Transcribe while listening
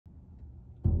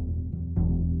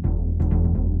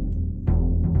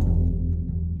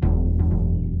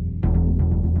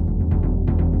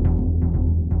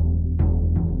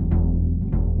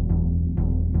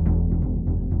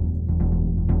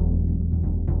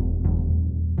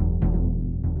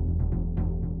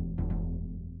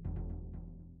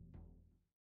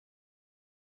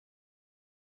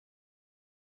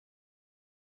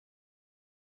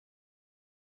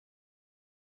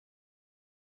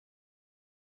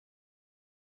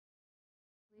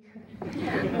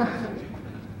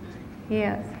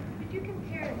Yes. Could you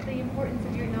compare the importance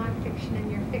of your nonfiction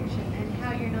and your fiction, and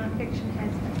how your nonfiction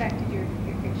has affected your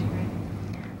fiction writing?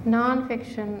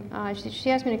 Nonfiction, she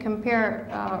asked me to compare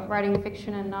writing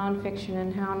fiction and nonfiction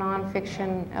and how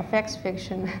nonfiction affects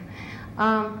fiction.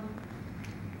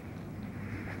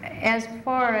 As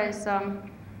far as,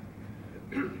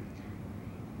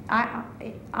 I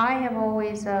have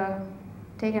always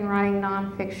taken writing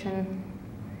nonfiction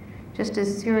just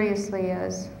as seriously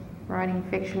as writing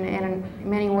fiction, and in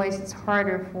many ways it's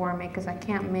harder for me because I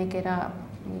can't make it up.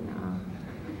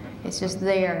 It's just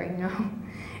there, you know.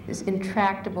 This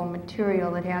intractable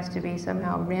material that has to be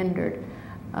somehow rendered.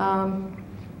 One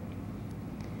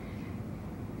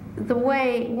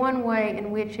way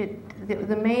in which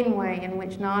the main way in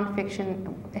which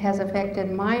nonfiction has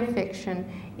affected my fiction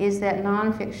is that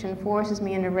nonfiction forces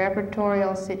me into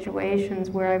reportorial situations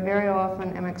where I very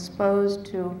often am exposed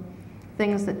to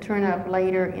things that turn up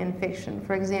later in fiction.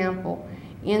 For example,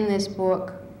 in this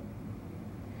book,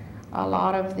 a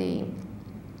lot of the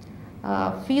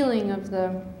feeling of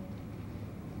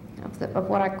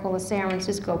what I call the San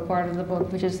Francisco part of the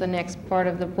book, which is the next part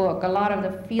of the book. A lot of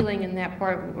the feeling in that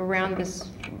part around this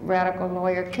radical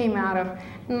lawyer came out of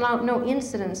no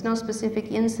incidents, no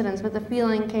specific incidents, but the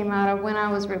feeling came out of when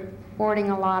I was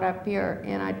reporting a lot up here,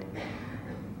 and I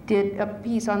did a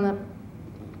piece on the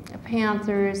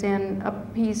Panthers and a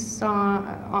piece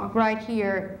right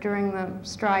here during the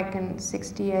strike in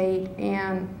 '68,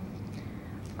 and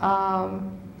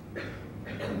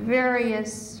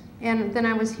various. And then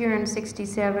I was here in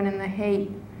 '67 in the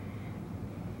hate.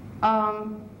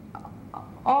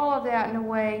 All of that, in a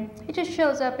way, it just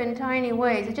shows up in tiny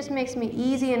ways. It just makes me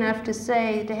easy enough to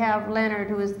say, to have Leonard,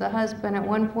 who was the husband, at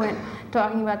one point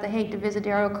talking about the hate to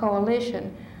Visadero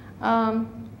coalition.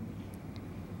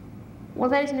 Well,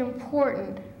 that isn't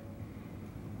important.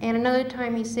 And another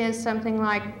time he says something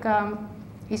like,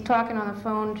 he's talking on the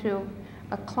phone to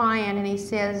a client, and he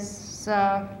says,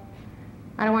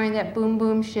 I don't want any of that boom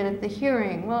boom shit at the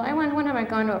hearing. Well, one time I'd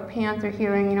gone to a Panther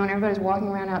hearing, you know, and everybody's walking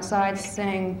around outside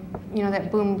saying, you know,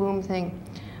 that boom boom thing.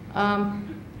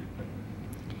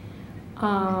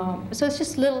 So it's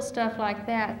just little stuff like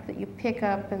that that you pick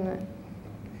up and that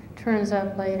turns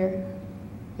up later.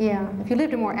 Yeah, if you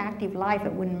lived a more active life,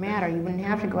 it wouldn't matter. You wouldn't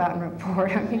have to go out and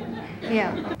report. I mean,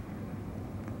 yeah.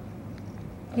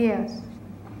 Yes.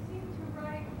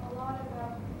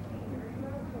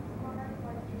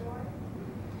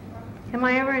 Am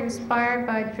I ever inspired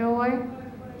by joy?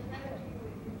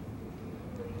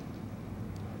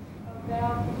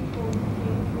 About people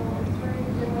being influenced,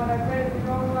 and what I've read of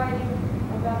your own writing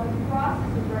about the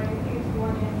process of writing, I think it's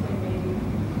one essay maybe,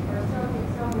 or something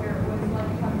somewhere, it was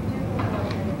like how difficult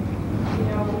and, you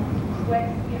know, wet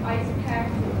ice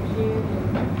packs in June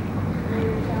and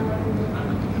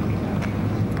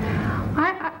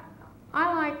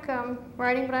I like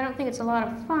writing, but I don't think it's a lot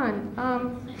of fun.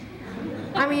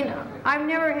 I mean, I've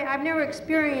never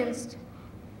experienced.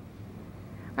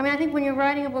 I mean, I think when you're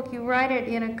writing a book, you write it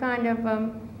in a kind of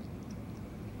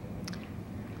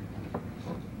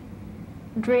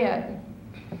dread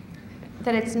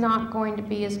that it's not going to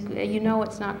be as good. You know,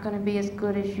 it's not going to be as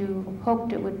good as you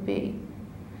hoped it would be.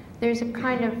 There's a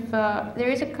kind of there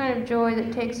is a kind of joy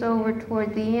that takes over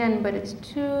toward the end, but it's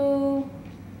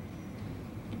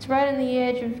right on the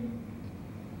edge of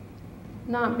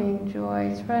not being joy.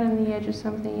 It's right on the edge of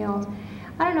something else.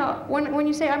 I don't know, when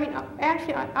you say, I mean,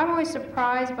 actually, I'm always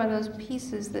surprised by those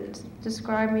pieces that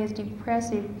describe me as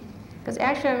depressive, because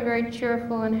actually I'm very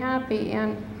cheerful and happy,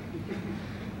 and,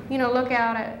 you know, look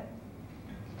out at,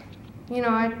 you know,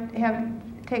 I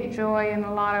take joy in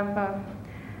a lot of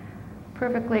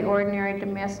perfectly ordinary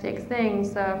domestic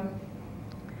things.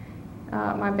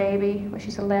 My baby, well,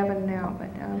 she's 11 now, but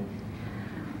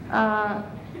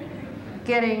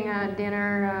getting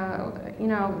dinner, you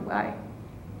know,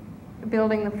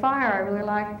 building the fire. I really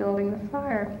like building the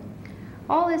fire.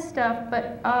 All this stuff,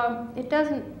 but it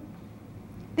doesn't,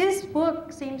 this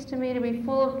book seems to me to be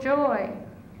full of joy.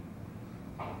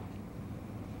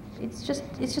 It's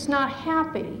just not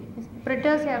happy, but it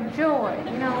does have joy,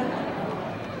 you know.